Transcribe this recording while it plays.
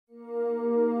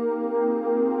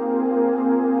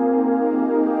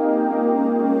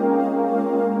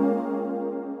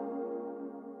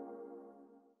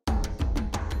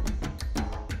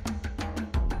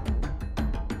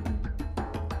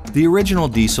The original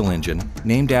diesel engine,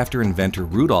 named after inventor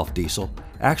Rudolf Diesel,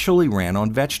 actually ran on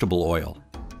vegetable oil.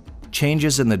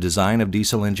 Changes in the design of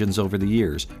diesel engines over the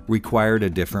years required a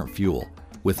different fuel,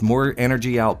 with more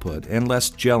energy output and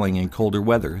less gelling in colder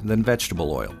weather than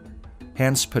vegetable oil.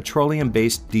 Hence,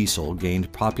 petroleum-based diesel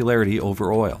gained popularity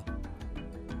over oil.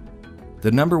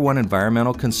 The number one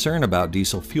environmental concern about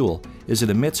diesel fuel is it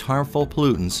emits harmful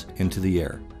pollutants into the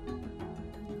air.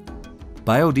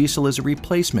 Biodiesel is a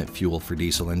replacement fuel for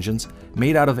diesel engines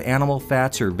made out of animal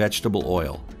fats or vegetable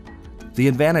oil. The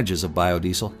advantages of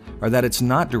biodiesel are that it's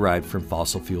not derived from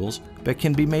fossil fuels but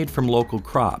can be made from local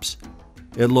crops.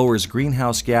 It lowers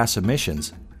greenhouse gas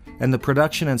emissions, and the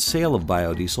production and sale of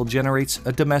biodiesel generates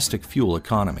a domestic fuel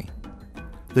economy.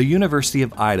 The University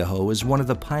of Idaho is one of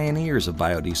the pioneers of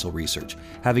biodiesel research,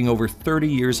 having over 30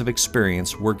 years of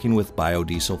experience working with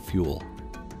biodiesel fuel.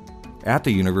 At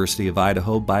the University of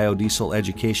Idaho Biodiesel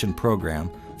Education Program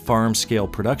Farm Scale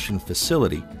Production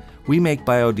Facility, we make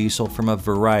biodiesel from a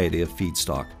variety of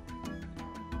feedstock.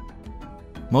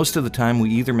 Most of the time we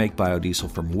either make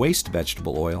biodiesel from waste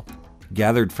vegetable oil,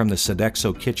 gathered from the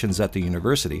Sodexo kitchens at the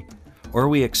university, or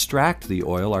we extract the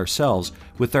oil ourselves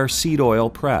with our seed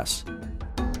oil press.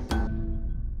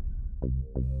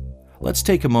 Let's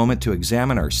take a moment to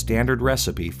examine our standard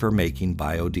recipe for making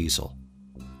biodiesel.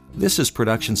 This is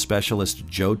production specialist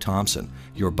Joe Thompson,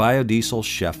 your biodiesel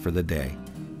chef for the day.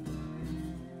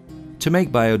 To make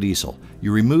biodiesel,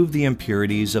 you remove the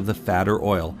impurities of the fat or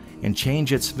oil and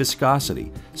change its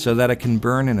viscosity so that it can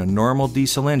burn in a normal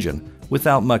diesel engine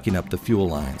without mucking up the fuel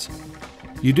lines.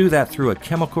 You do that through a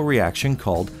chemical reaction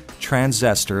called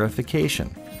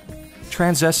TRANSESTERIFICATION.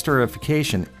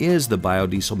 TRANSESTERIFICATION is the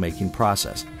biodiesel making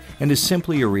process and is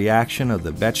simply a reaction of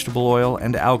the vegetable oil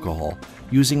and alcohol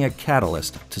using a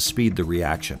catalyst to speed the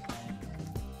reaction.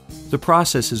 The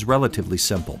process is relatively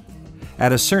simple.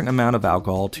 Add a certain amount of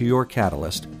alcohol to your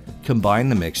catalyst, combine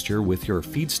the mixture with your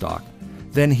feedstock,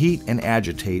 then heat and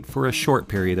agitate for a short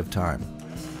period of time.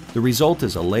 The result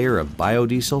is a layer of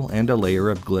biodiesel and a layer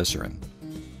of glycerin.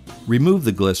 Remove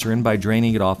the glycerin by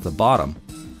draining it off the bottom,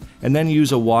 and then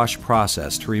use a wash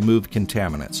process to remove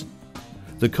contaminants.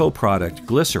 The co-product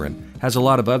glycerin has a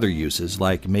lot of other uses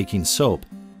like making soap,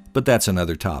 but that's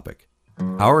another topic.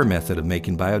 Our method of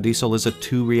making biodiesel is a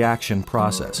two-reaction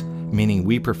process, meaning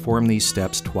we perform these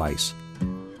steps twice.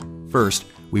 First,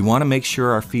 we want to make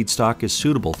sure our feedstock is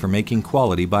suitable for making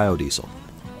quality biodiesel.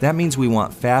 That means we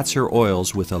want fats or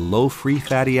oils with a low free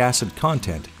fatty acid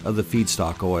content of the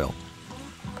feedstock oil.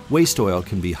 Waste oil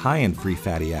can be high in free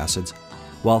fatty acids,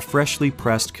 while freshly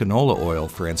pressed canola oil,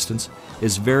 for instance,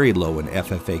 is very low in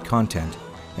FFA content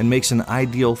and makes an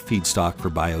ideal feedstock for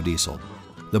biodiesel.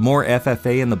 The more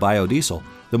FFA in the biodiesel,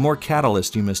 the more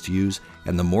catalyst you must use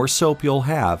and the more soap you'll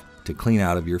have to clean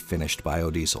out of your finished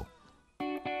biodiesel.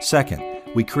 Second,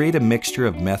 we create a mixture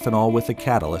of methanol with a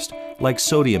catalyst like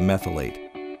sodium methylate.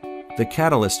 The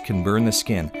catalyst can burn the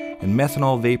skin, and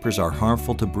methanol vapors are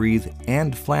harmful to breathe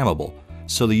and flammable,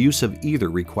 so the use of either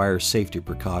requires safety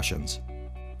precautions.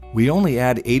 We only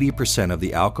add 80% of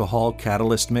the alcohol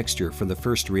catalyst mixture for the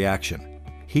first reaction.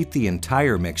 Heat the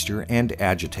entire mixture and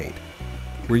agitate.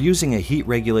 We're using a heat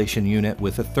regulation unit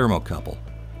with a thermocouple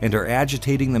and are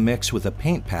agitating the mix with a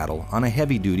paint paddle on a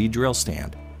heavy-duty drill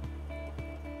stand.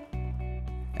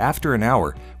 After an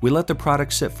hour, we let the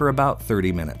product sit for about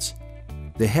 30 minutes.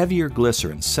 The heavier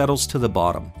glycerin settles to the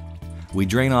bottom. We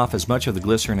drain off as much of the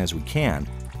glycerin as we can,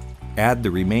 add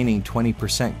the remaining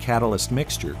 20% catalyst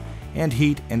mixture, and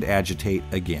heat and agitate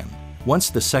again. Once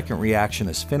the second reaction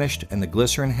is finished and the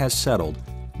glycerin has settled,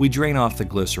 we drain off the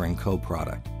glycerin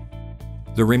co-product.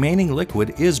 The remaining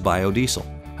liquid is biodiesel.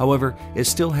 However, it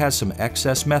still has some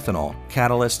excess methanol,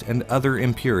 catalyst, and other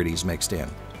impurities mixed in.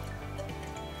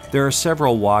 There are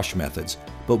several wash methods,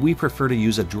 but we prefer to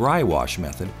use a dry wash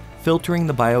method, filtering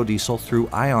the biodiesel through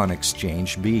ion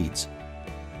exchange beads.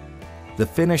 The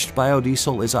finished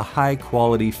biodiesel is a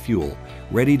high-quality fuel,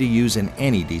 ready to use in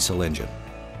any diesel engine.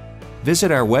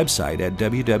 Visit our website at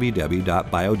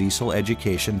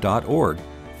www.biodieseleducation.org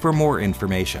for more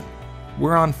information.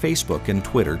 We're on Facebook and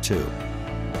Twitter too.